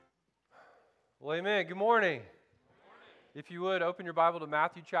Well, amen. Good morning. If you would, open your Bible to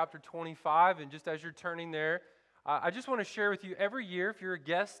Matthew chapter 25, and just as you're turning there, I just want to share with you every year, if you're a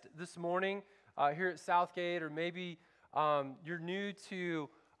guest this morning here at Southgate, or maybe you're new to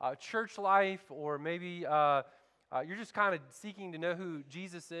church life, or maybe you're just kind of seeking to know who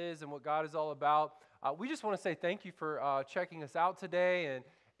Jesus is and what God is all about, we just want to say thank you for checking us out today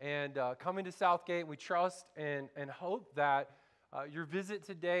and coming to Southgate. We trust and hope that your visit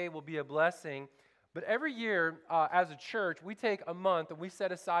today will be a blessing. But every year, as a church, we take a month and we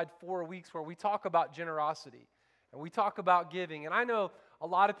set aside 4 weeks where we talk about generosity and we talk about giving. And I know a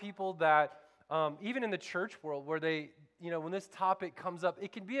lot of people that, even in the church world, where they, when this topic comes up,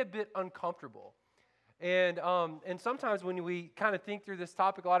 it can be a bit uncomfortable. And sometimes when we kind of think through this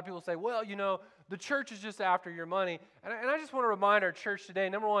topic, a lot of people say, well, the church is just after your money. And I just want to remind our church today,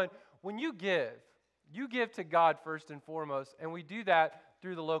 number one, when you give to God first and foremost, and we do that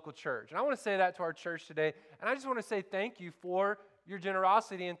through the local church. And I want to say that to our church today, and I just want to say thank you for your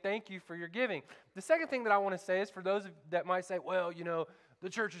generosity and thank you for your giving. The second thing that I want to say is for those that might say, well, the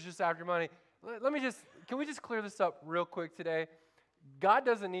church is just after your money. Can we just clear this up real quick today? God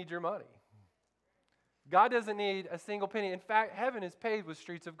doesn't need your money. God doesn't need a single penny. In fact, heaven is paved with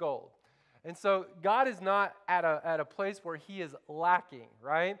streets of gold. And so God is not at a place where he is lacking,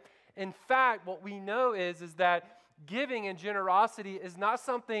 right? In fact, what we know is that giving and generosity is not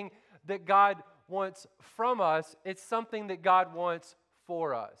something that God wants from us. It's something that God wants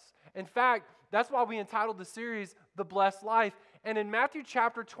for us. In fact, that's why we entitled the series, The Blessed Life. And in Matthew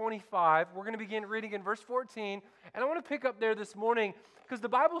chapter 25, we're going to begin reading in verse 14. And I want to pick up there this morning because the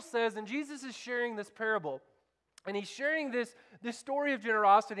Bible says, and Jesus is sharing this parable, and he's sharing this story of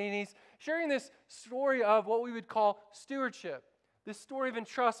generosity, and he's sharing this story of what we would call stewardship. This story of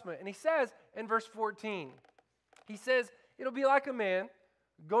entrustment. And he says in verse 14, he says, it'll be like a man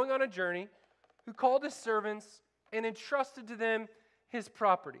going on a journey who called his servants and entrusted to them his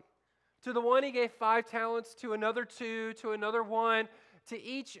property. To the one he gave 5 talents, to another 2, to another 1, to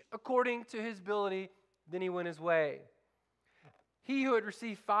each according to his ability. Then he went his way. He who had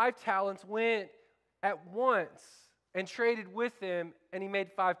received 5 talents went at once and traded with them, and he made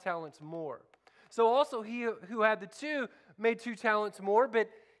 5 talents more. So also he who had the 2 made 2 talents more, but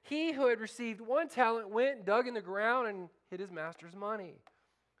he who had received 1 talent went, dug in the ground, and hid his master's money.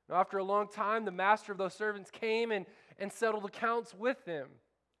 Now, after a long time, the master of those servants came and settled accounts with them.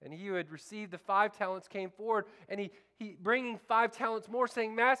 And he who had received the 5 talents came forward, and he bringing 5 talents more,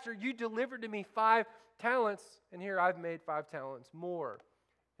 saying, Master, you delivered to me 5 talents, and here I've made 5 talents more.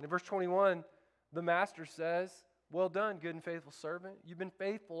 And in verse 21, the master says, well done, good and faithful servant. You've been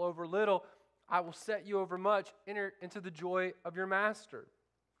faithful over little. I will set you over much. Enter into the joy of your master.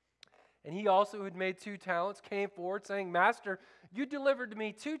 And he also who had made 2 talents came forward, saying, Master, you delivered to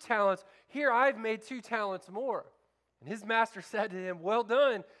me 2 talents. Here I've made 2 talents more. And his master said to him, well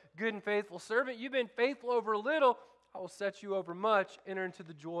done, good and faithful servant. You've been faithful over a little. I will set you over much. Enter into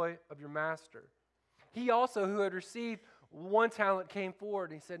the joy of your master. He also who had received 1 talent came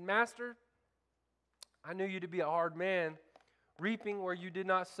forward. And he said, Master, I knew you to be a hard man, reaping where you did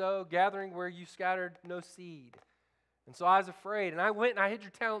not sow, gathering where you scattered no seed. And so I was afraid, and I went and I hid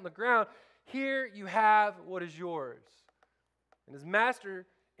your talent in the ground. Here you have what is yours. And his master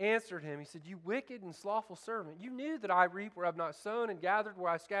answered him. He said, you wicked and slothful servant, you knew that I reap where I have not sown and gathered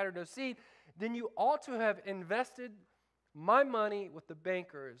where I scattered no seed. Then you ought to have invested my money with the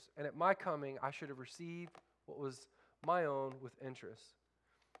bankers, and at my coming I should have received what was my own with interest.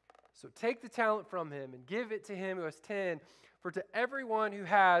 So take the talent from him and give it to him who has 10. For to everyone who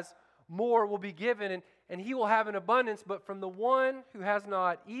has, more will be given, and he will have an abundance. But from the one who has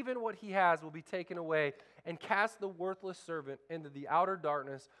not, even what he has will be taken away. And cast the worthless servant into the outer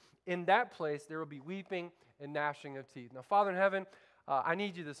darkness. In that place there will be weeping and gnashing of teeth. Now, Father in heaven, I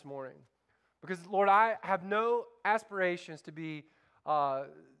need you this morning. Because, Lord, I have no aspirations to be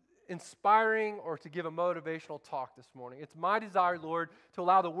inspiring or to give a motivational talk this morning. It's my desire, Lord, to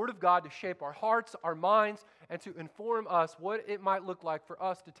allow the Word of God to shape our hearts, our minds, and to inform us what it might look like for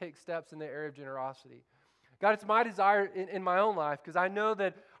us to take steps in the area of generosity. God, it's my desire in my own life, because I know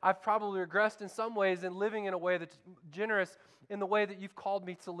that I've probably regressed in some ways in living in a way that's generous in the way that you've called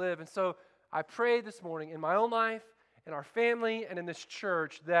me to live. And so I pray this morning in my own life, in our family, and in this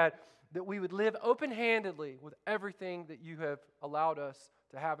church that we would live open-handedly with everything that you have allowed us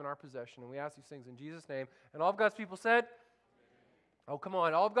to have in our possession. And we ask these things in Jesus' name. And all of God's people said? Oh, come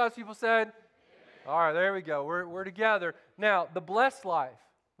on. All of God's people said? Amen. All right, there we go. We're together. Now, the blessed life.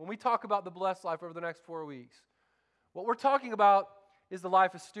 When we talk about the blessed life over the next 4 weeks, what we're talking about is the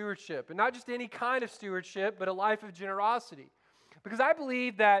life of stewardship. And not just any kind of stewardship, but a life of generosity. Because I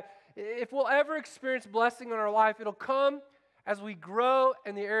believe that If we'll ever experience blessing in our life, it'll come as we grow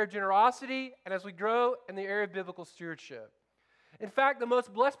in the area of generosity and as we grow in the area of biblical stewardship. In fact, the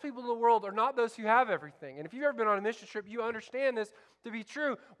most blessed people in the world are not those who have everything. And if you've ever been on a mission trip, you understand this to be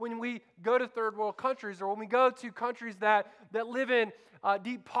true. When we go to third world countries or when we go to countries that live in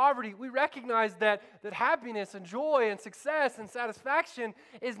deep poverty, we recognize that happiness and joy and success and satisfaction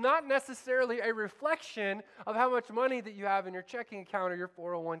is not necessarily a reflection of how much money that you have in your checking account or your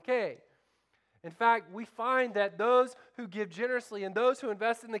 401k. In fact, we find that those who give generously and those who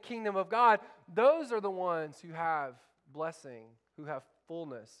invest in the kingdom of God, those are the ones who have blessing, who have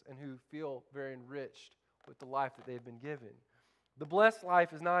fullness, and who feel very enriched with the life that they've been given. The blessed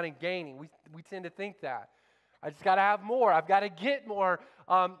life is not in gaining. We tend to think that. I just got to have more. I've got to get more.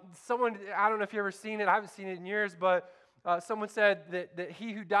 Someone, I don't know if you've ever seen it. I haven't seen it in years, but someone said that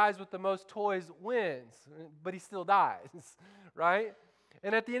he who dies with the most toys wins, but he still dies, right?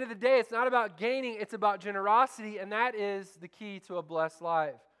 And at the end of the day, it's not about gaining, it's about generosity, and that is the key to a blessed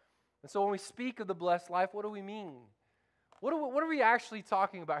life. And so when we speak of the blessed life, what do we mean? What are we actually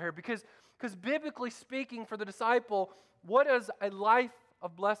talking about here? Because biblically speaking, for the disciple, what does a life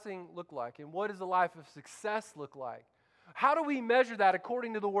of blessing look like? And what does a life of success look like? How do we measure that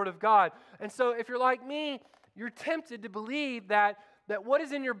according to the Word of God? And so if you're like me, you're tempted to believe that what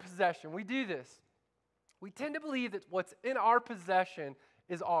is in your possession, we do this. We tend to believe that what's in our possession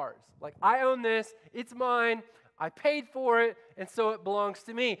is ours. Like, I own this, it's mine, I paid for it, and so it belongs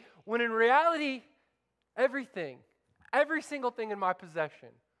to me. When in reality, everything, every single thing in my possession,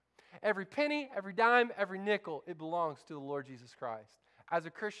 every penny, every dime, every nickel, it belongs to the Lord Jesus Christ. As a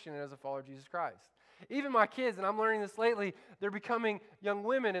Christian and as a follower of Jesus Christ. Even my kids, and I'm learning this lately, they're becoming young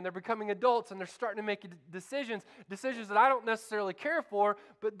women and they're becoming adults and they're starting to make decisions that I don't necessarily care for,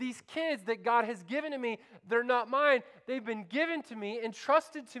 but these kids that God has given to me, they're not mine. They've been given to me,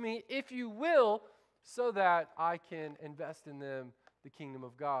 entrusted to me, if you will, so that I can invest in them the kingdom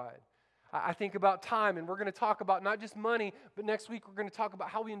of God. I think about time, and we're going to talk about not just money, but next week we're going to talk about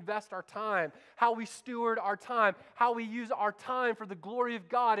how we invest our time, how we steward our time, how we use our time for the glory of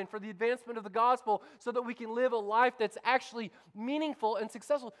God and for the advancement of the gospel so that we can live a life that's actually meaningful and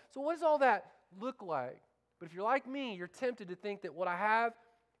successful. So what does all that look like? But if you're like me, you're tempted to think that what I have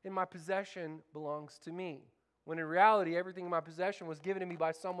in my possession belongs to me, when in reality, everything in my possession was given to me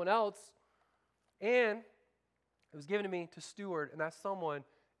by someone else, and it was given to me to steward, and that someone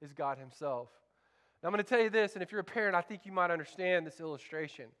is God himself. Now I'm going to tell you this, and if you're a parent, I think you might understand this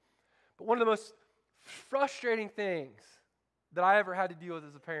illustration. But one of the most frustrating things that I ever had to deal with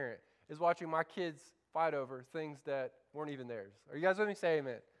as a parent is watching my kids fight over things that weren't even theirs. Are you guys with me? Say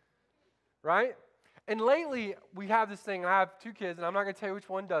amen. Right? And lately, we have this thing, and I have two kids, and I'm not going to tell you which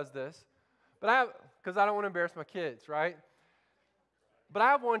one does this, but because I don't want to embarrass my kids, right? But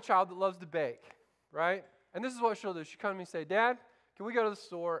I have one child that loves to bake, right? And this is what she'll do. She'll come to me and say, Dad, can we go to the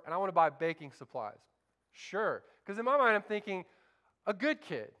store and I want to buy baking supplies? Sure. Because in my mind, I'm thinking, a good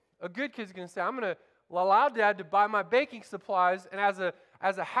kid's going to say, I'm going to allow Dad to buy my baking supplies, and as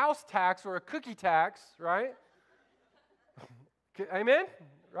a house tax or a cookie tax, right? Amen?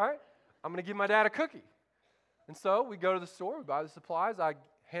 Right? I'm going to give my dad a cookie. And so we go to the store, we buy the supplies, I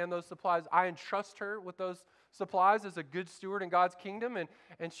hand those supplies, I entrust her with those supplies as a good steward in God's kingdom,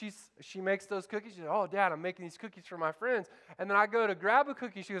 and she makes those cookies. She says, oh, Dad, I'm making these cookies for my friends. And then I go to grab a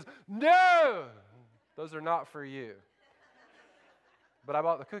cookie. She goes, no, those are not for you. But I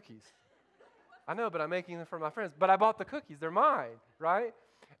bought the cookies. I know, but I'm making them for my friends. But I bought the cookies. They're mine, right?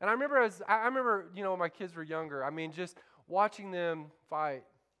 And I remember, when my kids were younger, just watching them fight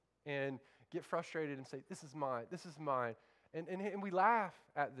and get frustrated and say, this is mine, this is mine. And we laugh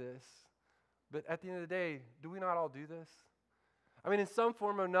at this. But at the end of the day, do we not all do this? In some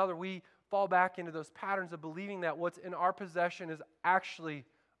form or another, we fall back into those patterns of believing that what's in our possession is actually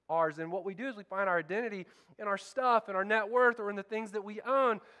ours. And what we do is we find our identity in our stuff, in our net worth, or in the things that we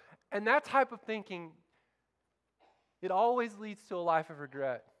own. And that type of thinking, it always leads to a life of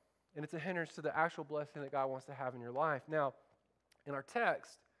regret. And it's a hindrance to the actual blessing that God wants to have in your life. Now, in our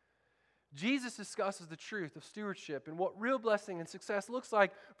text, Jesus discusses the truth of stewardship and what real blessing and success looks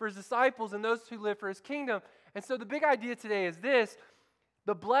like for his disciples and those who live for his kingdom. And so the big idea today is this: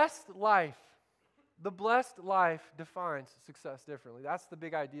 the blessed life defines success differently. That's the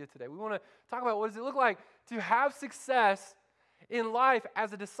big idea today. We want to talk about what does it look like to have success in life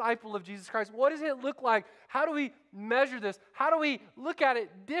as a disciple of Jesus Christ. What does it look like? How do we measure this? How do we look at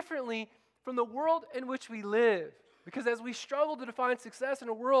it differently from the world in which we live? Because as we struggle to define success in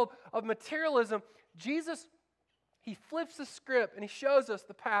a world of materialism, Jesus, he flips the script and he shows us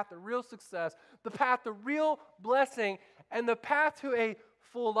the path to real success, the path to real blessing, and the path to a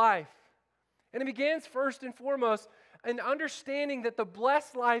full life. And it begins first and foremost in understanding that the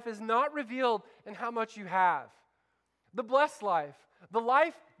blessed life is not revealed in how much you have. The blessed life, the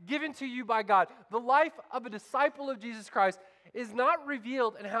life given to you by God, the life of a disciple of Jesus Christ is not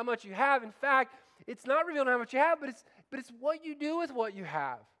revealed in how much you have. In fact, it's not revealed in how much you have, but it's what you do with what you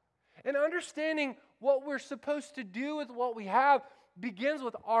have. And understanding what we're supposed to do with what we have begins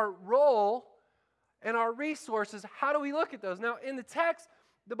with our role and our resources. How do we look at those? Now, in the text,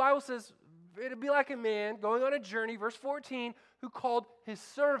 the Bible says it'll be like a man going on a journey, verse 14, who called his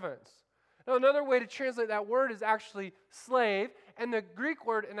servants. Now, another way to translate that word is actually slave, and the Greek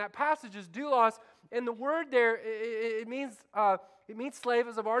word in that passage is doulos, and the word there, it means slave,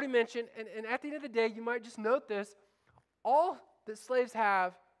 as I've already mentioned, and at the end of the day, you might just note this, all that slaves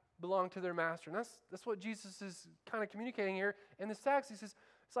have belong to their master, and that's what Jesus is kind of communicating here in this text. He says,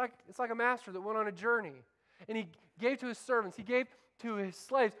 it's like a master that went on a journey, and he gave to his servants, he gave to his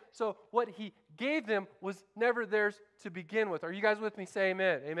slaves, so what he gave them was never theirs to begin with. Are you guys with me? Say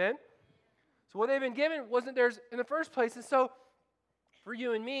amen. Amen? So what they've been given wasn't theirs in the first place. And so for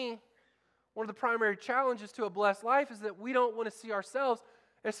you and me, one of the primary challenges to a blessed life is that we don't want to see ourselves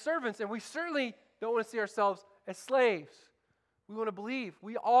as servants, and we certainly don't want to see ourselves as slaves. We want to believe.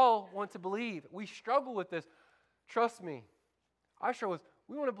 We all want to believe. We struggle with this. Trust me, I struggle with.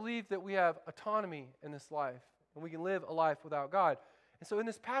 We want to believe that we have autonomy in this life, and we can live a life without God. And so in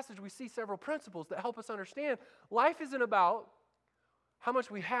this passage, we see several principles that help us understand life isn't about how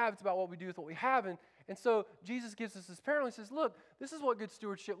much we have, it's about what we do with what we have. And so Jesus gives us this parable. He says, look, this is what good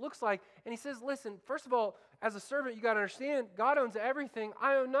stewardship looks like. And he says, listen, first of all, as a servant, you got to understand, God owns everything.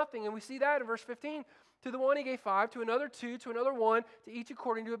 I own nothing. And we see that in verse 15. To the one he gave 5, to another 2, to another 1, to each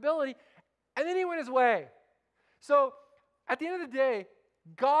according to ability. And then he went his way. So at the end of the day,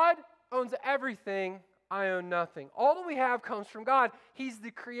 God owns everything. I own nothing. All that we have comes from God. He's the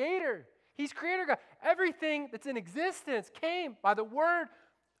creator. He's creator God. Everything that's in existence came by the word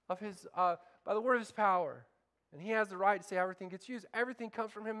of his power. And he has the right to say how everything gets used. Everything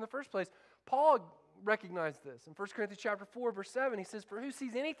comes from him in the first place. Paul recognized this. In 1 Corinthians chapter 4, verse 7, he says, for who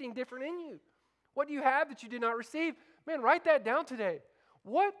sees anything different in you? What do you have that you did not receive? Man, write that down today.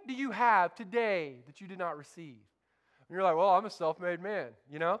 What do you have today that you did not receive? And you're like, well, I'm a self-made man,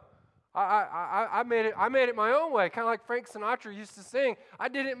 you know? I made it my own way, kind of like Frank Sinatra used to sing. I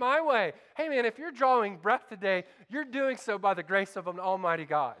did it my way. Hey, man, if you're drawing breath today, you're doing so by the grace of an almighty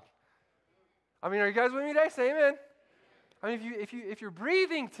God. I mean, are you guys with me today? Say amen. I mean, if you're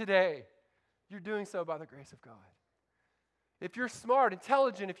breathing today, you're doing so by the grace of God. If you're smart,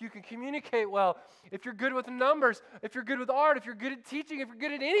 intelligent, if you can communicate well, if you're good with numbers, if you're good with art, if you're good at teaching, if you're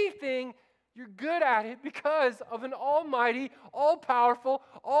good at anything, you're good at it because of an almighty, all-powerful,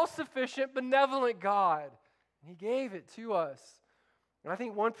 all-sufficient, benevolent God. And he gave it to us. And I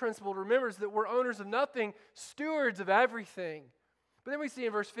think one principle to remember is that we're owners of nothing, stewards of everything. But then we see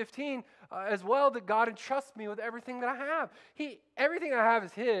in verse 15 as well that God entrusts me with everything that I have. Everything I have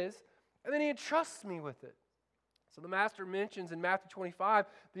is his, and then he entrusts me with it. So the master mentions in Matthew 25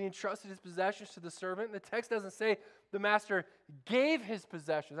 that he entrusted his possessions to the servant. The text doesn't say the master gave his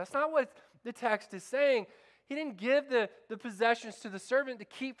possessions. That's not what the text is saying. He didn't give the possessions to the servant to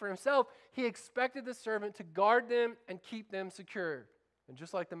keep for himself. He expected the servant to guard them and keep them secure. And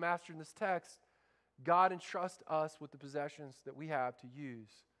just like the master in this text, God entrusts us with the possessions that we have to use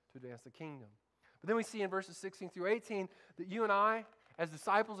to advance the kingdom. But then we see in verses 16 through 18 that you and I, as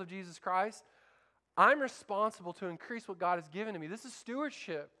disciples of Jesus Christ, I'm responsible to increase what God has given to me. This is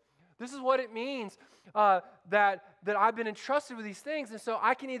stewardship. This is what it means that I've been entrusted with these things. And so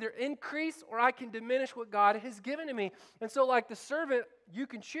I can either increase or I can diminish what God has given to me. And so like the servant, you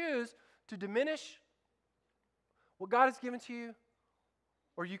can choose to diminish what God has given to you,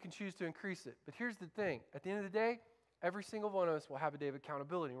 or you can choose to increase it. But here's the thing. At the end of the day, every single one of us will have a day of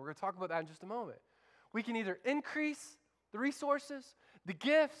accountability. And we're going to talk about that in just a moment. We can either increase the resources, the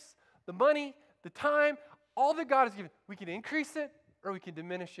gifts, the money, the time, all that God has given. We can increase it or we can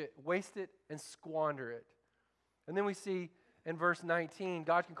diminish it, waste it, and squander it. And then we see in verse 19,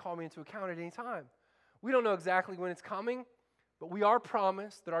 God can call me into account at any time. We don't know exactly when it's coming, but we are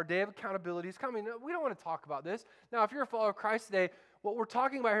promised that our day of accountability is coming. We don't want to talk about this. Now, if you're a follower of Christ today, what we're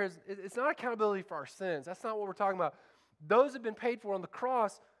talking about here is it's not accountability for our sins. That's not what we're talking about. Those have been paid for on the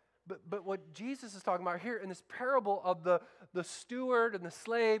cross, but what Jesus is talking about here in this parable of the steward and the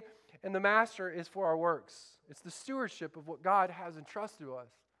slave and the master is for our works. It's the stewardship of what God has entrusted to us.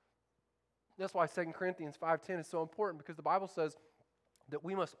 That's why 2 Corinthians 5:10 is so important, because the Bible says that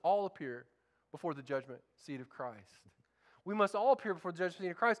we must all appear before the judgment seat of Christ. We must all appear before the judgment seat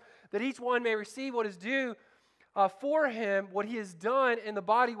of Christ, that each one may receive what is due for him what he has done in the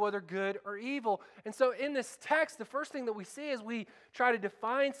body, whether good or evil. And so in this text, the first thing that we see as we try to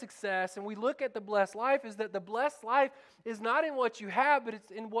define success and we look at the blessed life is that the blessed life is not in what you have, but it's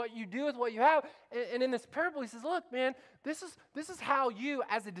in what you do with what you have. And in this parable, he says, look, man, this is how you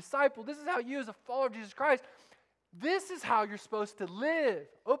as a disciple, this is how you as a follower of Jesus Christ, this is how you're supposed to live,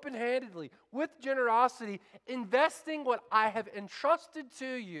 open-handedly, with generosity, investing what I have entrusted to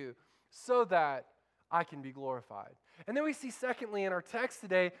you so that I can be glorified. And then we see, secondly, in our text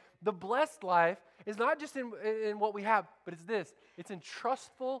today, the blessed life is not just in what we have, but it's this. It's in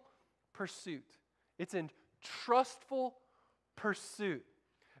trustful pursuit. It's in trustful pursuit.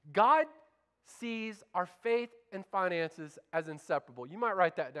 God sees our faith and finances as inseparable. You might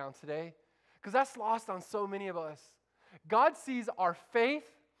write that down today, because that's lost on so many of us. God sees our faith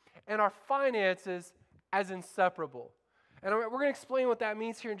and our finances as inseparable. And we're going to explain what that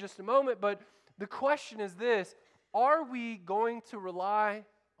means here in just a moment, but the question is this: are we going to rely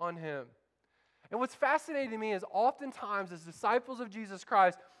on him? And what's fascinating to me is oftentimes as disciples of Jesus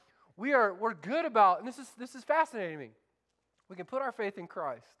Christ, we're good about, and this is fascinating to me, we can put our faith in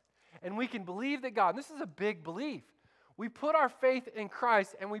Christ, and we can believe that God, and this is a big belief, we put our faith in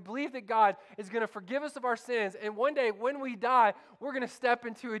Christ, and we believe that God is going to forgive us of our sins, and one day when we die, we're going to step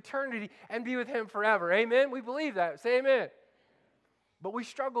into eternity and be with him forever. Amen? We believe that. Say amen. But we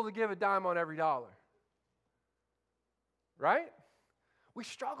struggle to give a dime on every dollar. Right? We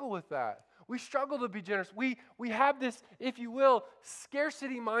struggle with that. We struggle to be generous. We have this, if you will,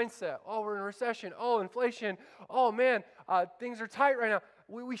 scarcity mindset. Oh, we're in a recession. Oh, inflation. Oh, man, things are tight right now.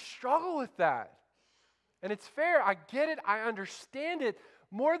 We struggle with that. And it's fair. I get it. I understand it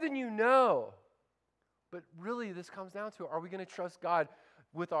more than you know. But really, this comes down to, are we going to trust God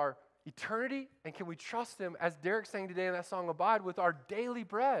with our eternity? And can we trust him, as Derek sang today in that song, Abide, with our daily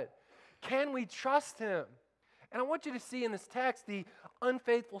bread? Can we trust him? And I want you to see in this text the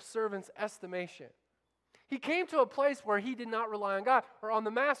unfaithful servant's estimation. He came to a place where he did not rely on God or on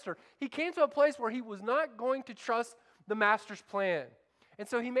the master. He came to a place where he was not going to trust the master's plan. And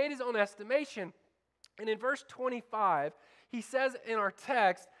so he made his own estimation. And in verse 25, he says in our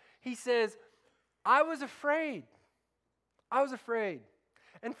text, he says, I was afraid. I was afraid.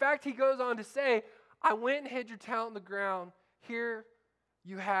 In fact, he goes on to say, I went and hid your talent in the ground. Here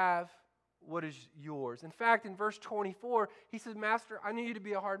you have what is yours. In fact, in verse 24, he says, Master, I knew you to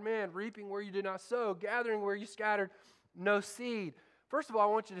be a hard man, reaping where you did not sow, gathering where you scattered no seed. First of all,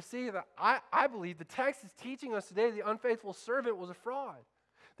 I want you to see that I believe the text is teaching us today the unfaithful servant was a fraud.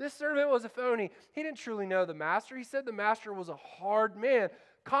 This servant was a phony. He didn't truly know the master. He said the master was a hard man.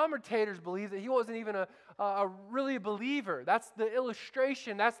 Commentators believe that he wasn't even really a believer. That's the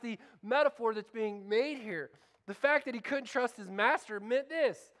illustration. That's the metaphor that's being made here. The fact that he couldn't trust his master meant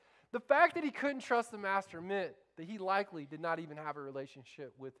this. The fact that he couldn't trust the master meant that he likely did not even have a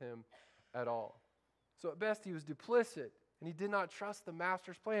relationship with him at all. So at best, he was duplicit, and he did not trust the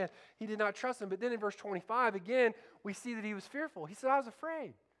master's plan. He did not trust him. But then in verse 25, again, we see that he was fearful. He said, I was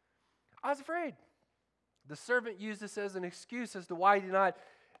afraid. I was afraid. The servant used this as an excuse as to why he did not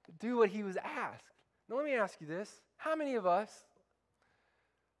do what he was asked. Now let me ask you this. How many of us,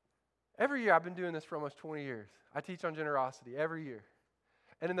 every year, I've been doing this for almost 20 years. I teach on generosity every year.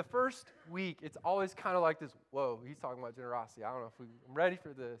 And in the first week, it's always kind of like this, whoa, he's talking about generosity. I don't know if I'm ready for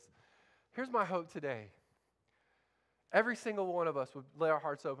this. Here's my hope today. Every single one of us would lay our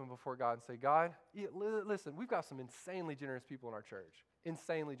hearts open before God and say, God, listen, we've got some insanely generous people in our church.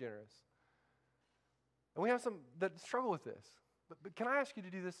 Insanely generous. And we have some that struggle with this. But can I ask you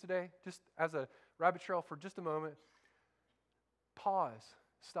to do this today, just as a rabbit trail for just a moment? Pause,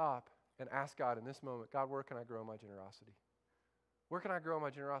 stop, and ask God in this moment, God, where can I grow my generosity? Where can I grow my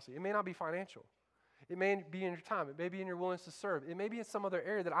generosity? It may not be financial. It may be in your time. It may be in your willingness to serve. It may be in some other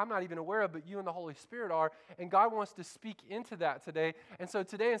area that I'm not even aware of, but you and the Holy Spirit are, and God wants to speak into that today. And so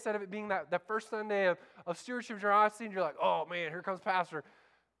today, instead of it being that first Sunday of stewardship generosity, and you're like, oh man, here comes Pastor.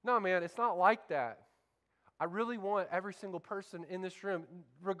 No, man, it's not like that. I really want every single person in this room,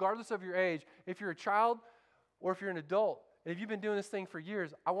 regardless of your age, if you're a child or if you're an adult, and if you've been doing this thing for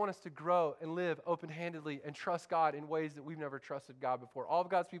years, I want us to grow and live open-handedly and trust God in ways that we've never trusted God before. All of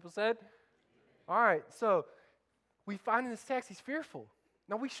God's people said? All right, so we find in this text he's fearful.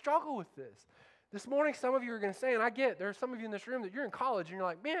 Now, we struggle with this. This morning, some of you are going to say, and I get, there are some of you in this room that you're in college, and you're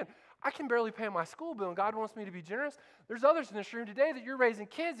like, man, I can barely pay my school bill, and God wants me to be generous. There's others in this room today that you're raising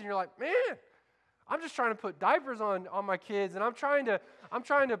kids, and you're like, man, I'm just trying to put diapers on my kids, and I'm trying to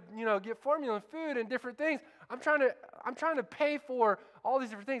get formula and food and different things. I'm trying to pay for all these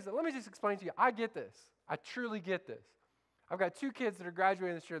different things. Let me just explain to you. I get this. I truly get this. I've got 2 kids that are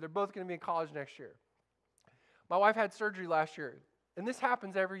graduating this year. They're both going to be in college next year. My wife had surgery last year, and this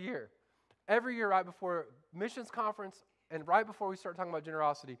happens every year. Every year right before missions conference and right before we start talking about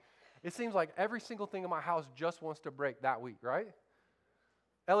generosity, it seems like every single thing in my house just wants to break that week, right?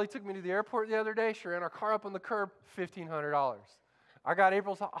 Ellie took me to the airport the other day. She ran our car up on the curb, $1,500. I got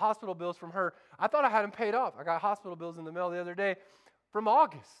April's hospital bills from her. I thought I had them paid off. I got hospital bills in the mail the other day from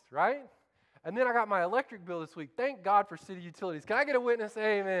August, right? And then I got my electric bill this week. Thank God for city utilities. Can I get a witness?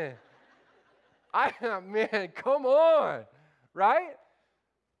 Amen. Man, come on, right?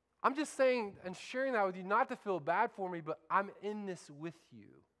 I'm just saying and sharing that with you not to feel bad for me, but I'm in this with you.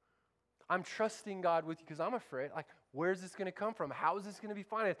 I'm trusting God with you because I'm afraid, like, where's this going to come from? How is this going to be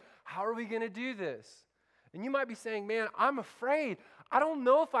financed? How are we going to do this? And you might be saying, man, I'm afraid. I don't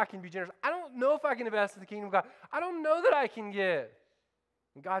know if I can be generous. I don't know if I can invest in the kingdom of God. I don't know that I can give.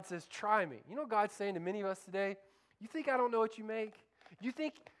 And God says, try me. You know what God's saying to many of us today? You think I don't know what you make? You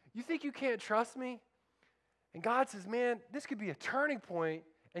think you can't trust me? And God says, man, this could be a turning point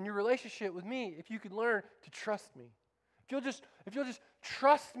in your relationship with me if you could learn to trust me. If you'll just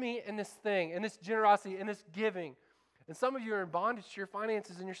trust me in this thing, in this generosity, in this giving. And some of you are in bondage to your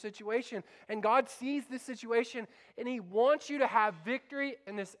finances and your situation, and God sees this situation, and He wants you to have victory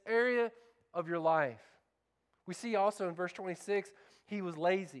in this area of your life. We see also in verse 26, he was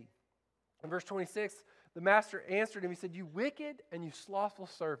lazy. In verse 26, the master answered him. He said, you wicked and you slothful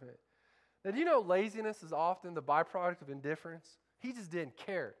servant. Now, do you know laziness is often the byproduct of indifference? He just didn't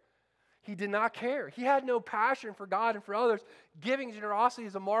care. He did not care. He had no passion for God and for others. Giving generosity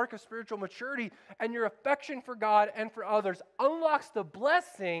is a mark of spiritual maturity, and your affection for God and for others unlocks the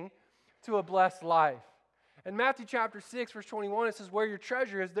blessing to a blessed life. In Matthew chapter 6, verse 21, it says, where your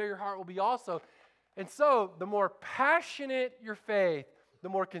treasure is, there your heart will be also. And so, the more passionate your faith, the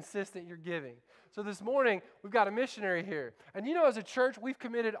more consistent your giving. So this morning, we've got a missionary here. And you know, as a church, we've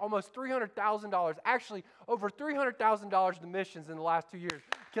committed almost $300,000, actually over $300,000 to missions in the last 2 years.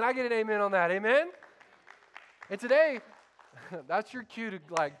 Can I get an amen on that? Amen? And today, that's your cue to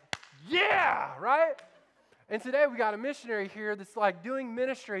like, yeah, right? And today we got a missionary here that's like doing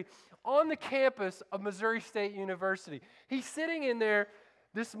ministry on the campus of Missouri State University. He's sitting in there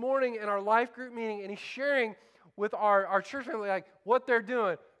this morning in our life group meeting, and he's sharing with our church family like what they're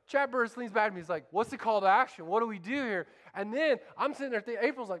doing. Chad Burris leans back to me. He's like, what's the call to action? What do we do here? And then I'm sitting there thinking,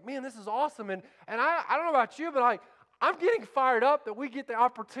 April's like, man, this is awesome. And I don't know about you, but like, I'm getting fired up that we get the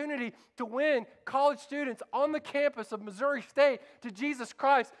opportunity to win college students on the campus of Missouri State to Jesus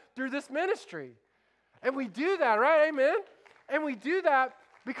Christ through this ministry. And we do that, right? Amen? And we do that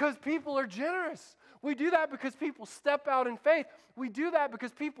because people are generous. We do that because people step out in faith. We do that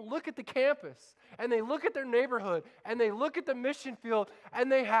because people look at the campus and they look at their neighborhood and they look at the mission field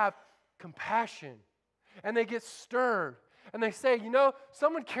and they have compassion and they get stirred and they say, you know,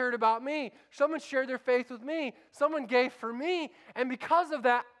 someone cared about me. Someone shared their faith with me. Someone gave for me. And because of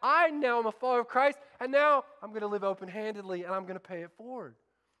that, I now am a follower of Christ, and now I'm going to live open-handedly and I'm going to pay it forward.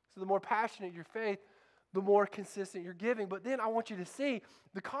 So the more passionate your faith, the more consistent you're giving. But then I want you to see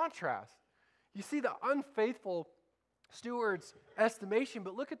the contrast. You see the unfaithful steward's estimation,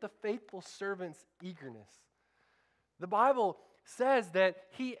 but look at the faithful servant's eagerness. The Bible says that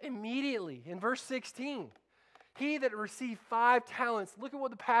he immediately, in verse 16, he that received 5 talents, look at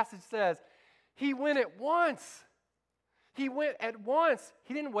what the passage says. He went at once. He went at once.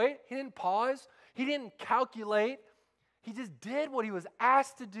 He didn't wait. He didn't pause. He didn't calculate. He just did what he was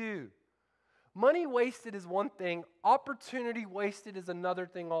asked to do. Money wasted is one thing. Opportunity wasted is another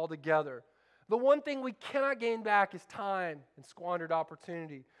thing altogether. The one thing we cannot gain back is time and squandered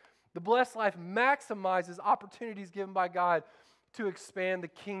opportunity. The blessed life maximizes opportunities given by God to expand the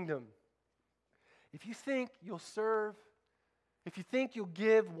kingdom. If you think you'll serve, if you think you'll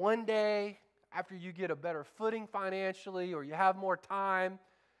give one day after you get a better footing financially or you have more time,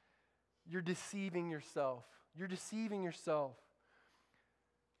 you're deceiving yourself. You're deceiving yourself.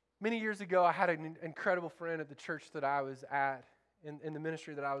 Many years ago, I had an incredible friend at the church that I was at, in the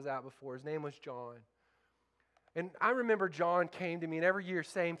ministry that I was at before. His name was John. And I remember John came to me, and every year,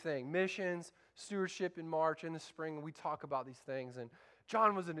 same thing, missions, stewardship in March, in the spring, and we talk about these things. And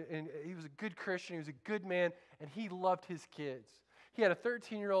John was he was a good Christian, he was a good man, and he loved his kids. He had a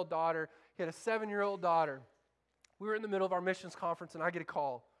 13-year-old daughter, he had a 7-year-old daughter. We were in the middle of our missions conference, and I get a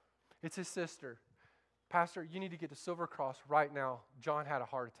call. It's his sister. Pastor, you need to get to Silver Cross right now. John had a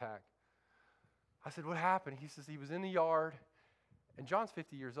heart attack. I said, what happened? He says he was in the yard, and John's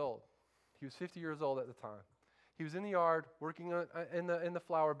 50 years old. He was 50 years old at the time. He was in the yard working in the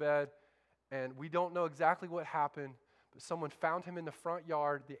flower bed, and we don't know exactly what happened, but someone found him in the front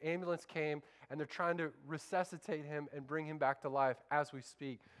yard. The ambulance came, and they're trying to resuscitate him and bring him back to life as we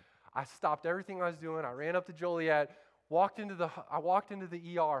speak. I stopped everything I was doing. I ran up to Joliet, I walked into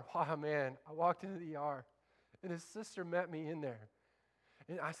the ER. Oh, man, I walked into the ER, and his sister met me in there.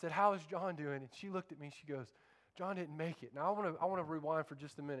 And I said, how is John doing? And she looked at me, she goes, John didn't make it. Now, I want to rewind for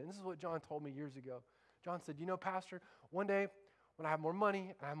just a minute. And this is what John told me years ago. John said, you know, Pastor, one day when I have more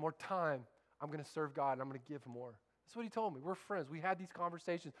money and I have more time, I'm going to serve God and I'm going to give more. That's what he told me. We're friends. We had these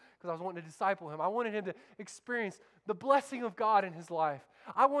conversations because I was wanting to disciple him. I wanted him to experience the blessing of God in his life.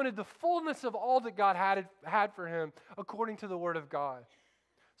 I wanted the fullness of all that God had for him according to the Word of God.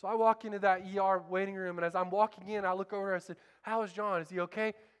 So I walk into that ER waiting room, and as I'm walking in, I look over and I said, how is John? Is he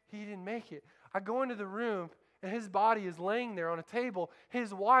okay? He didn't make it. I go into the room, and his body is laying there on a table.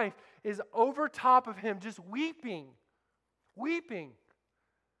 His wife is over top of him just weeping.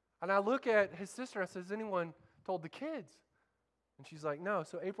 And I look at his sister, and I said, has anyone told the kids? And she's like, no.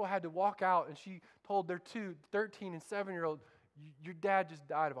 So April had to walk out, and she told their 13 and 7-year-old, your dad just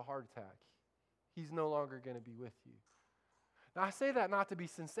died of a heart attack. He's no longer going to be with you. Now, I say that not to be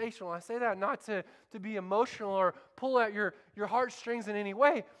sensational. I say that not to be emotional or pull at your heartstrings in any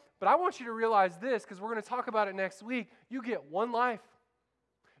way. But I want you to realize this, because we're going to talk about it next week. You get one life.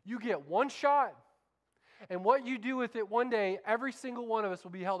 You get one shot. And what you do with it one day, every single one of us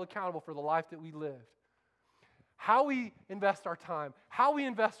will be held accountable for the life that we lived. How we invest our time, how we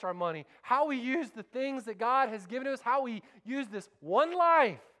invest our money, how we use the things that God has given us, how we use this one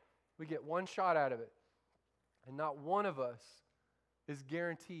life. We get one shot out of it. And not one of us is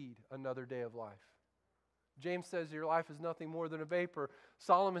guaranteed another day of life. James says your life is nothing more than a vapor.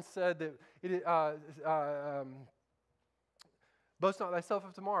 Solomon said that boast not thyself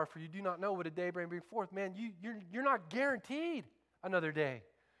of tomorrow, for you do not know what a day may bring forth. Man, you're not guaranteed another day.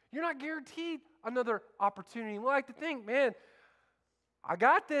 You're not guaranteed another opportunity. We like to think, man, I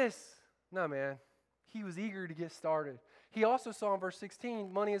got this. No, man. He was eager to get started. He also saw in verse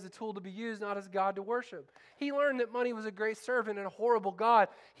 16, money as a tool to be used, not as God to worship. He learned that money was a great servant and a horrible God.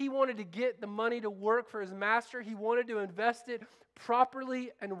 He wanted to get the money to work for his master. He wanted to invest it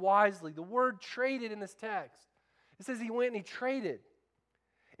properly and wisely. The word traded in this text. It says he went and he traded.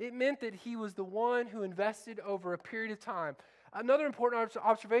 It meant that he was the one who invested over a period of time. Another important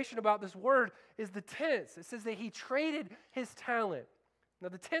observation about this word is the tense. It says that he traded his talent. Now,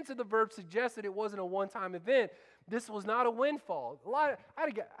 the tense of the verb suggests that it wasn't a one-time event. This was not a windfall. I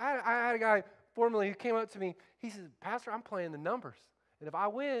had a guy formerly who came up to me. He says, Pastor, I'm playing the numbers. And if I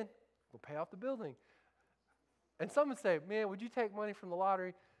win, we'll pay off the building. And some would say, man, would you take money from the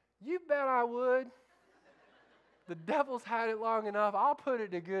lottery? You bet I would. The devil's had it long enough. I'll put it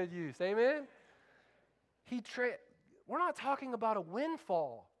to good use. Amen? We're not talking about a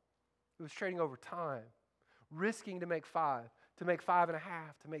windfall. It was trading over time, risking to make 5. To make 5.5,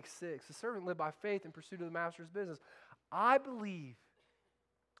 to make 6. The servant lived by faith in pursuit of the master's business. I believe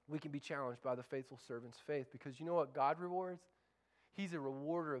we can be challenged by the faithful servant's faith, because you know what God rewards? He's a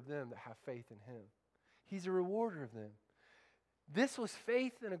rewarder of them that have faith in him. He's a rewarder of them. This was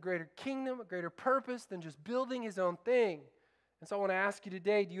faith in a greater kingdom, a greater purpose than just building his own thing. And so I want to ask you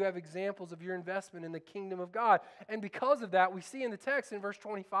today, do you have examples of your investment in the kingdom of God? And because of that, we see in the text in verse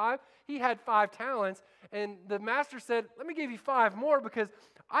 25, he had 5 talents, and the master said, let me give you 5 more, because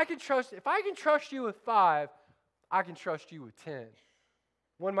if I can trust you with 5, I can trust you with 10.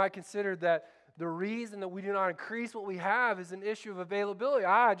 One might consider that the reason that we do not increase what we have is an issue of availability.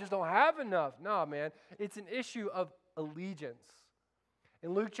 I just don't have enough. No, man, it's an issue of allegiance.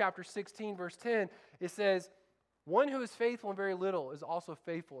 In Luke chapter 16, verse 10, it says, one who is faithful in very little is also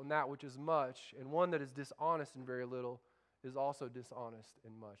faithful in that which is much, and one that is dishonest in very little is also dishonest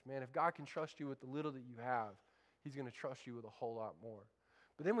in much. Man, if God can trust you with the little that you have, he's going to trust you with a whole lot more.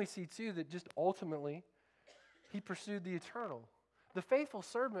 But then we see too that just ultimately, he pursued the eternal. The faithful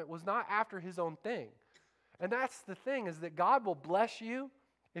servant was not after his own thing. And that's the thing, is that God will bless you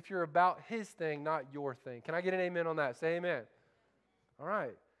if you're about his thing, not your thing. Can I get an amen on that? Say amen. All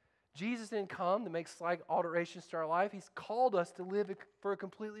right. Jesus didn't come to make slight alterations to our life. He's called us to live for a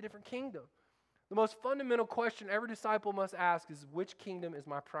completely different kingdom. The most fundamental question every disciple must ask is, which kingdom is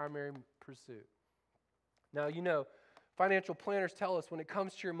my primary pursuit? Now, you know, financial planners tell us when it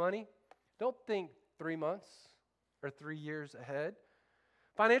comes to your money, don't think 3 months or 3 years ahead.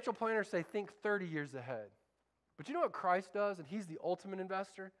 Financial planners say think 30 years ahead. But you know what Christ does, and he's the ultimate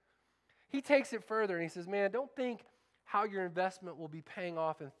investor? He takes it further and he says, man, don't think how your investment will be paying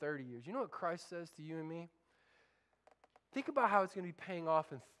off in 30 years. You know what Christ says to you and me? Think about how it's going to be paying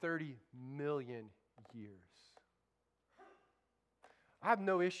off in 30 million years. I have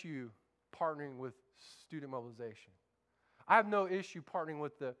no issue partnering with student mobilization. I have no issue partnering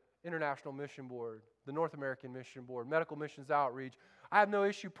with the International Mission Board, the North American Mission Board, Medical Missions Outreach. I have no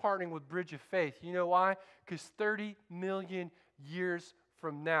issue partnering with Bridge of Faith. You know why? Because 30 million years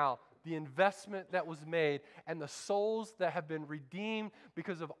from now, the investment that was made and the souls that have been redeemed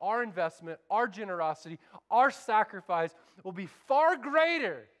because of our investment, our generosity, our sacrifice will be far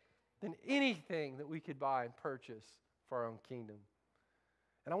greater than anything that we could buy and purchase for our own kingdom.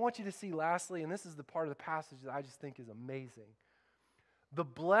 And I want you to see lastly, and this is the part of the passage that I just think is amazing. The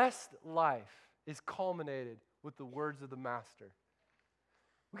blessed life is culminated with the words of the Master.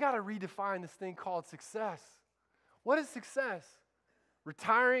 We got to redefine this thing called success. What is success?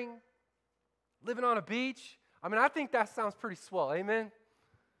 Retiring? Living on a beach? I mean, I think that sounds pretty swell. Amen?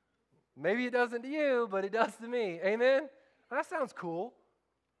 Maybe it doesn't to you, but it does to me. Amen? That sounds cool.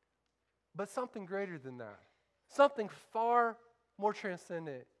 But something greater than that. Something far more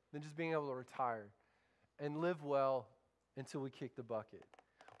transcendent than just being able to retire and live well until we kick the bucket.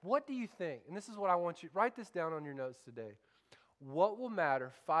 What do you think? And this is what I want you to write this down on your notes today. What will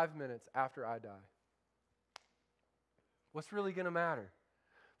matter 5 minutes after I die? What's really going to matter?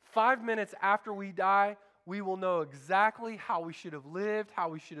 5 minutes after we die, we will know exactly how we should have lived, how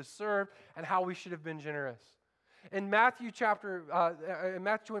we should have served, and how we should have been generous. In Matthew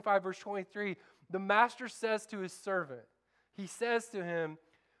 25, verse 23, the Master says to his servant, he says to him,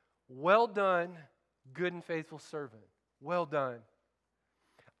 "Well done, good and faithful servant. Well done."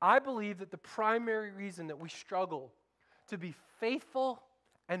 I believe that the primary reason that we struggle to be faithful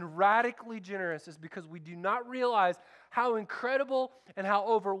and radically generous is because we do not realize how incredible and how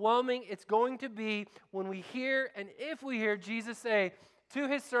overwhelming it's going to be when we hear and if we hear Jesus say to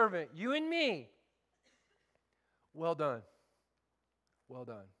his servant, you and me, "Well done, well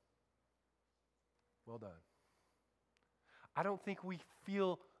done, well done." I don't think we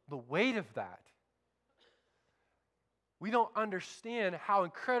feel the weight of that. We don't understand how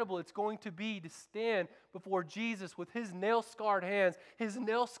incredible it's going to be to stand before Jesus with his nail-scarred hands, his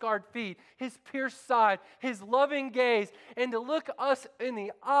nail-scarred feet, his pierced side, his loving gaze, and to look us in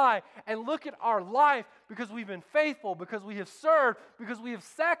the eye and look at our life because we've been faithful, because we have served, because we have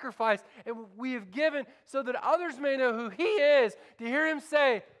sacrificed, and we have given so that others may know who he is, to hear him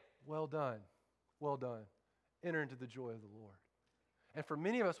say, well done, enter into the joy of the Lord. And for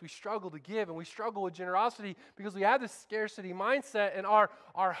many of us, we struggle to give and we struggle with generosity because we have this scarcity mindset, and our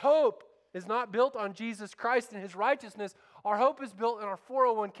hope is not built on Jesus Christ and his righteousness. Our hope is built in our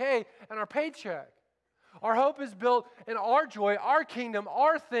 401k and our paycheck. Our hope is built in our joy, our kingdom,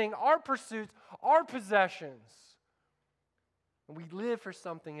 our thing, our pursuits, our possessions. And we live for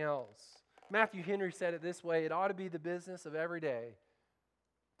something else. Matthew Henry said it this way: it ought to be the business of every day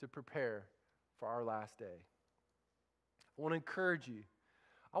to prepare for our last day. I want to encourage you.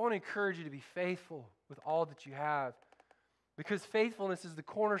 I want to encourage you to be faithful with all that you have, because faithfulness is the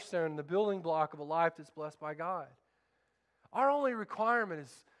cornerstone, the building block of a life that's blessed by God. Our only requirement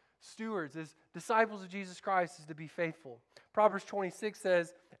as stewards, as disciples of Jesus Christ, is to be faithful. Proverbs 26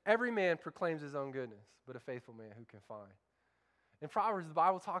 says, "Every man proclaims his own goodness, but a faithful man who can find?" In Proverbs, the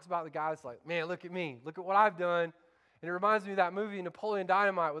Bible talks about the guy that's like, "Man, look at me. Look at what I've done." And it reminds me of that movie, Napoleon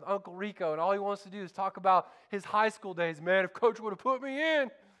Dynamite, with Uncle Rico, and all he wants to do is talk about his high school days. "Man, if coach would have put me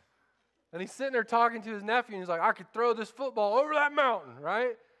in." And he's sitting there talking to his nephew, and he's like, "I could throw this football over that mountain,"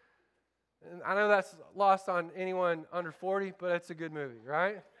 right? And I know that's lost on anyone under 40, but it's a good movie,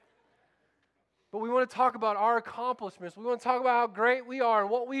 right? But we want to talk about our accomplishments. We want to talk about how great we are and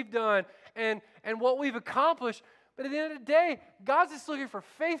what we've done and what we've accomplished. But at the end of the day, God's just looking for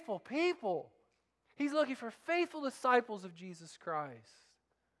faithful people. He's looking for faithful disciples of Jesus Christ.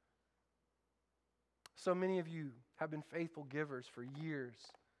 So many of you have been faithful givers for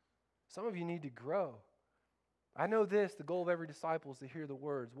years. Some of you need to grow. I know this: the goal of every disciple is to hear the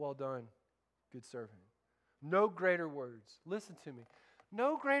words, "Well done, good servant." No greater words. Listen to me.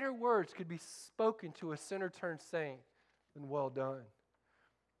 No greater words could be spoken to a sinner-turned saint than "well done."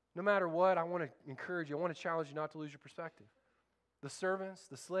 No matter what, I want to encourage you. I want to challenge you not to lose your perspective. The servants,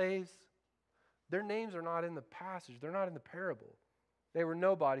 the slaves, their names are not in the passage. They're not in the parable. They were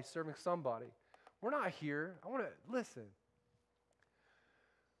nobody serving somebody. We're not here. I want to listen.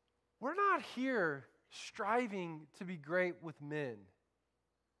 We're not here striving to be great with men.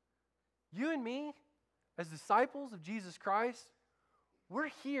 You and me, as disciples of Jesus Christ, we're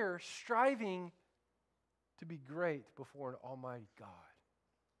here striving to be great before an almighty God.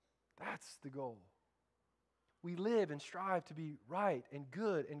 That's the goal. We live and strive to be right and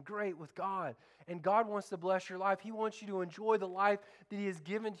good and great with God. And God wants to bless your life. He wants you to enjoy the life that He has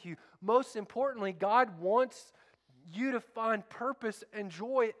given to you. Most importantly, God wants you to find purpose and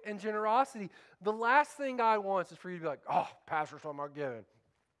joy and generosity. The last thing God wants is for you to be like, "Oh, Pastor, so I'm not giving."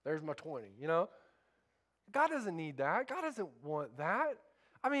 There's my 20, you know? God doesn't need that. God doesn't want that.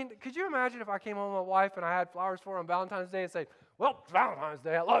 I mean, could you imagine if I came home with my wife and I had flowers for her on Valentine's Day and say, well, it's Valentine's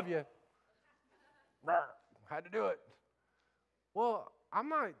Day, I love you. Had to do it. Well, I'm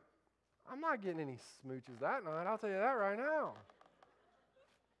not getting any smooches that night, I'll tell you that right now.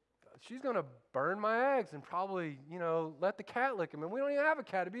 She's going to burn my eggs and probably, let the cat lick them. And we don't even have a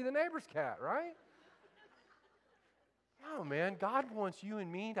cat. It'd be the neighbor's cat, right? No, man. God wants you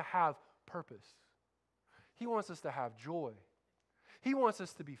and me to have purpose. He wants us to have joy. He wants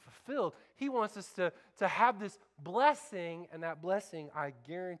us to be fulfilled. He wants us to have this blessing, and that blessing, I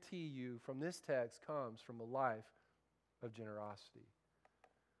guarantee you, from this text comes from a life of generosity.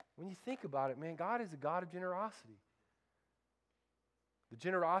 When you think about it, man, God is a God of generosity. The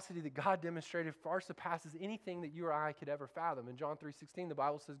generosity that God demonstrated far surpasses anything that you or I could ever fathom. In John 3:16, the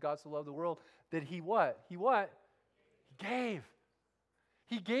Bible says God so loved the world that He what? He what? He gave.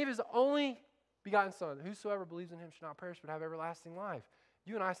 He gave His only begotten Son. Whosoever believes in Him shall not perish but have everlasting life.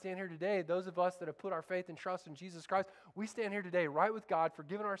 You and I stand here today, those of us that have put our faith and trust in Jesus Christ, we stand here today right with God,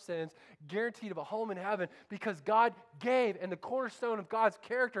 forgiven our sins, guaranteed of a home in heaven because God gave, and the cornerstone of God's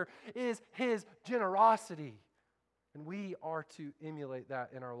character is His generosity. And we are to emulate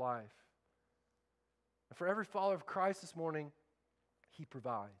that in our life. And for every follower of Christ this morning, He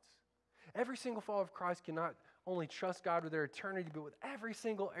provides. Every single follower of Christ can not only trust God with their eternity, but with every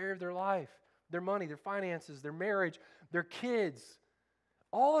single area of their life, their money, their finances, their marriage, their kids,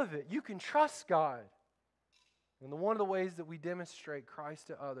 all of it. You can trust God. And one of the ways that we demonstrate Christ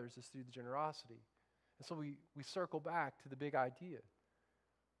to others is through the generosity. And so we circle back to the big idea.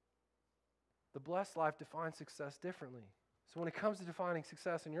 The blessed life defines success differently. So when it comes to defining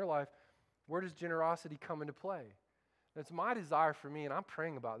success in your life, where does generosity come into play? And it's my desire for me, and I'm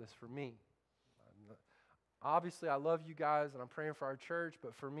praying about this for me. Obviously, I love you guys, and I'm praying for our church,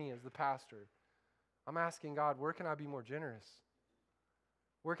 but for me as the pastor, I'm asking God, where can I be more generous?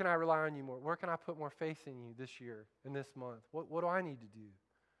 Where can I rely on you more? Where can I put more faith in you this year and this month? What do I need to do?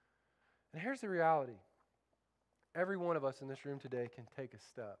 And here's the reality. Every one of us in this room today can take a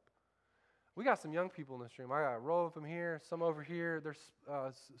step. We got some young people in this room. I got a row of them here, some over here. There's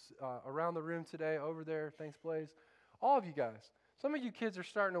around the room today, over there. Thanks, Blaze. All of you guys. Some of you kids are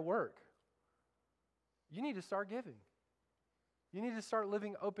starting to work. You need to start giving. You need to start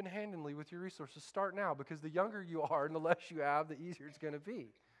living open-handedly with your resources. Start now, because the younger you are and the less you have, the easier it's going to be.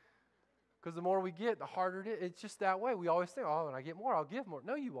 Because the more we get, the harder it is. It's just that way. We always think, oh, when I get more, I'll give more.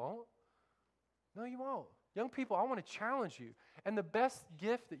 No, you won't. No, you won't. Young people, I want to challenge you. And the best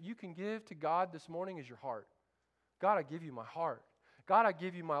gift that you can give to God this morning is your heart. God, I give you my heart. God, I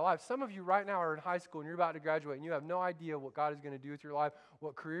give you my life. Some of you right now are in high school and you're about to graduate and you have no idea what God is going to do with your life,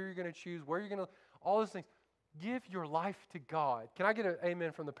 what career you're going to choose, where you're going to, all those things. Give your life to God. Can I get an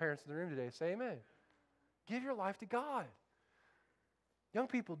amen from the parents in the room today? Say amen. Give your life to God. Young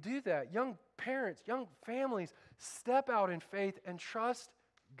people, do that. Young parents, young families, step out in faith and trust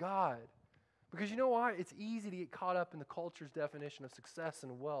God. Because you know why? It's easy to get caught up in the culture's definition of success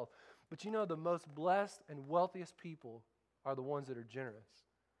and wealth. But you know, the most blessed and wealthiest people are the ones that are generous.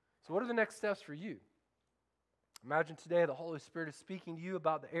 So what are the next steps for you? Imagine today the Holy Spirit is speaking to you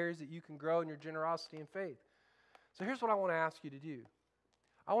about the areas that you can grow in your generosity and faith. So here's what I want to ask you to do.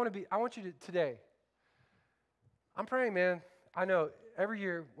 I want you to, today, I'm praying, man, I know every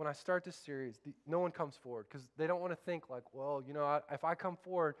year when I start this series, no one comes forward because they don't want to think like, well, you know, if I come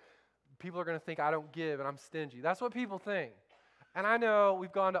forward, people are going to think I don't give and I'm stingy. That's what people think. And I know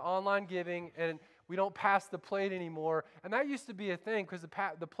we've gone to online giving and we don't pass the plate anymore. And that used to be a thing because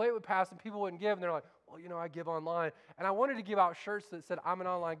the plate would pass and people wouldn't give. And they're like, well, you know, I give online. And I wanted to give out shirts that said, I'm an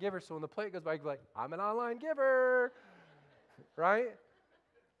online giver. So when the plate goes by, you can be like, I'm an online giver. Right?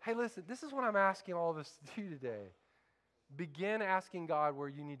 Hey, listen, this is what I'm asking all of us to do today. Begin asking God where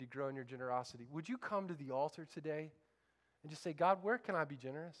you need to grow in your generosity. Would you come to the altar today and just say, God, where can I be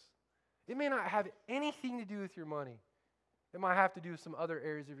generous? It may not have anything to do with your money. It might have to do with some other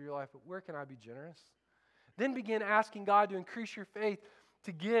areas of your life, but where can I be generous? Then begin asking God to increase your faith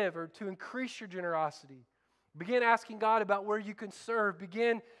to give or to increase your generosity. Begin asking God about where you can serve.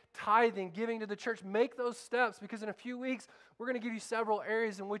 Begin tithing, giving to the church. Make those steps because in a few weeks, we're going to give you several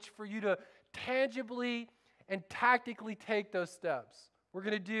areas in which for you to tangibly and tactically take those steps. We're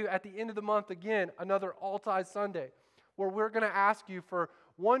going to do at the end of the month again another All-Tithe Sunday where we're going to ask you for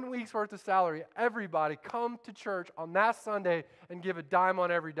 1 week's worth of salary. Everybody come to church on that Sunday and give a dime on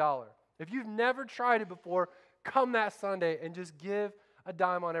every dollar. If you've never tried it before, come that Sunday and just give a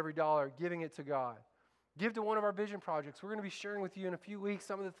dime on every dollar, giving it to God. Give to one of our vision projects. We're going to be sharing with you in a few weeks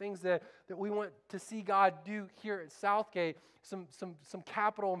some of the things that we want to see God do here at Southgate, some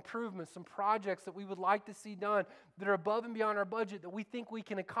capital improvements, some projects that we would like to see done that are above and beyond our budget that we think we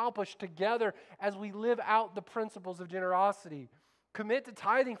can accomplish together as we live out the principles of generosity. Commit to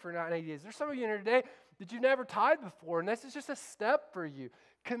tithing for 90 days. There's some of you in here today that you've never tithed before, and this is just a step for you.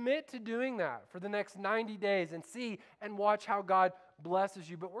 Commit to doing that for the next 90 days and see and watch how God blesses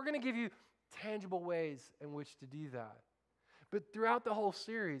you. But we're going to give you tangible ways in which to do that. But throughout the whole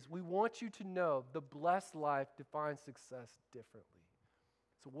series, we want you to know the blessed life defines success differently.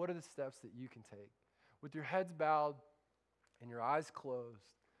 So what are the steps that you can take? With your heads bowed and your eyes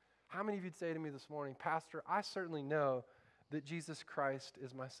closed, how many of you would say to me this morning, Pastor, I certainly know that Jesus Christ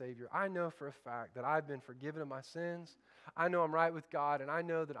is my Savior. I know for a fact that I've been forgiven of my sins. I know I'm right with God, and I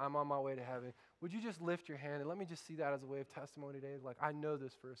know that I'm on my way to heaven. Would you just lift your hand and let me just see that as a way of testimony today? Like, I know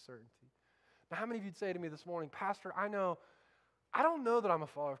this for a certainty. Now, how many of you would say to me this morning, Pastor, I don't know that I'm a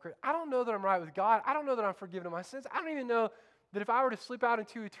follower of Christ. I don't know that I'm right with God. I don't know that I'm forgiven of my sins. I don't even know that if I were to slip out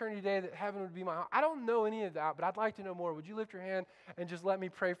into eternity today that heaven would be my home. I don't know any of that, but I'd like to know more. Would you lift your hand and just let me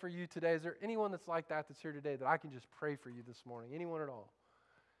pray for you today? Is there anyone that's like that that's here today that I can just pray for you this morning? Anyone at all?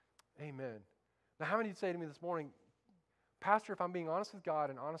 Amen. Now, how many of you say to me this morning, Pastor, if I'm being honest with God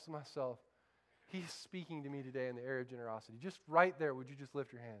and honest with myself, He's speaking to me today in the area of generosity. Just right there, would you just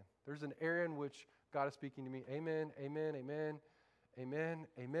lift your hand? There's an area in which God is speaking to me. Amen, amen, amen, amen,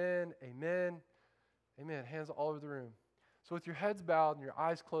 amen, amen, amen. Hands all over the room. So with your heads bowed and your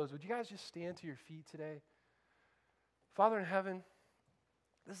eyes closed, would you guys just stand to your feet today? Father in heaven,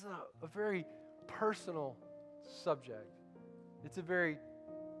 this is a very personal subject. It's a very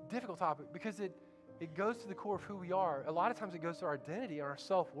difficult topic because it goes to the core of who we are. A lot of times it goes to our identity and our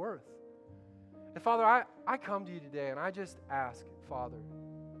self-worth. And Father, I come to you today and I just ask, Father,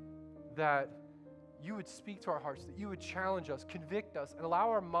 that you would speak to our hearts, that you would challenge us, convict us, and allow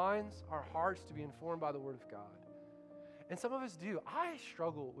our minds, our hearts to be informed by the Word of God. And some of us do. I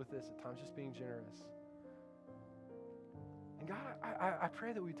struggle with this at times, just being generous. And God, I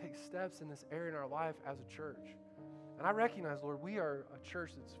pray that we take steps in this area in our life as a church. And I recognize, Lord, we are a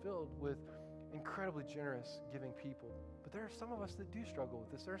church that's filled with incredibly generous, giving people. But there are some of us that do struggle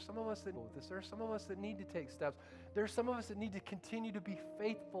with this. There are some of us that need to take steps. There are some of us that need to continue to be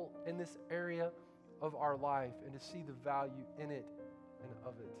faithful in this area of our life and to see the value in it and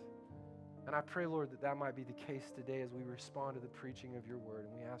of it. And I pray, Lord, that might be the case today as we respond to the preaching of your word.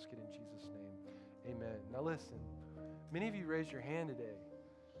 And we ask it in Jesus' name. Amen. Now listen, many of you raised your hand today.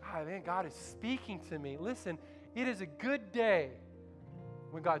 Man, God is speaking to me. Listen, it is a good day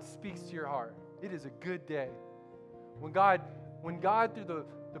when God speaks to your heart. It is a good day. When God through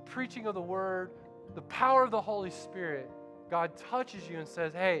the preaching of the word, the power of the Holy Spirit, God touches you and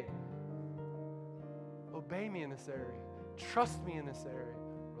says, hey, obey me in this area. Trust me in this area.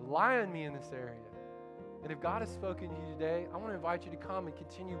 Rely on me in this area. And if God has spoken to you today, I want to invite you to come and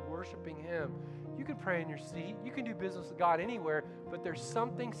continue worshiping Him. You can pray in your seat. You can do business with God anywhere, but there's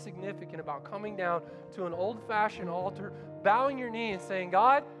something significant about coming down to an old-fashioned altar, bowing your knee and saying,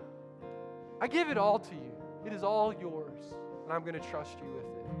 God, I give it all to you. It is all yours, and I'm going to trust you with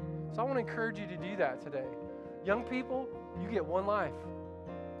it. So I want to encourage you to do that today. Young people, you get one life.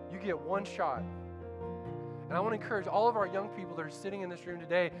 You get one shot. And I want to encourage all of our young people that are sitting in this room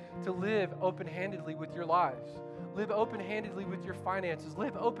today to live open-handedly with your lives. Live open-handedly with your finances.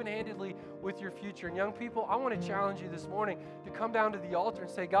 Live open-handedly with your future. And young people, I want to challenge you this morning to come down to the altar and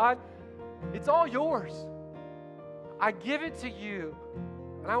say, God, it's all yours. I give it to you.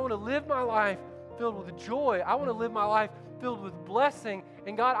 And I want to live my life filled with joy. I want to live my life filled with blessing.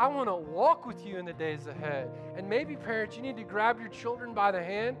 And God, I want to walk with you in the days ahead. And maybe, parents, you need to grab your children by the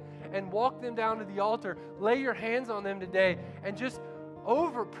hand and walk them down to the altar. Lay your hands on them today and just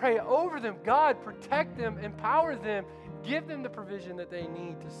pray over them. God, protect them, empower them, give them the provision that they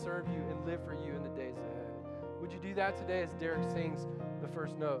need to serve you and live for you in the days ahead. Would you do that today as Derek sings the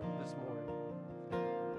first note this morning?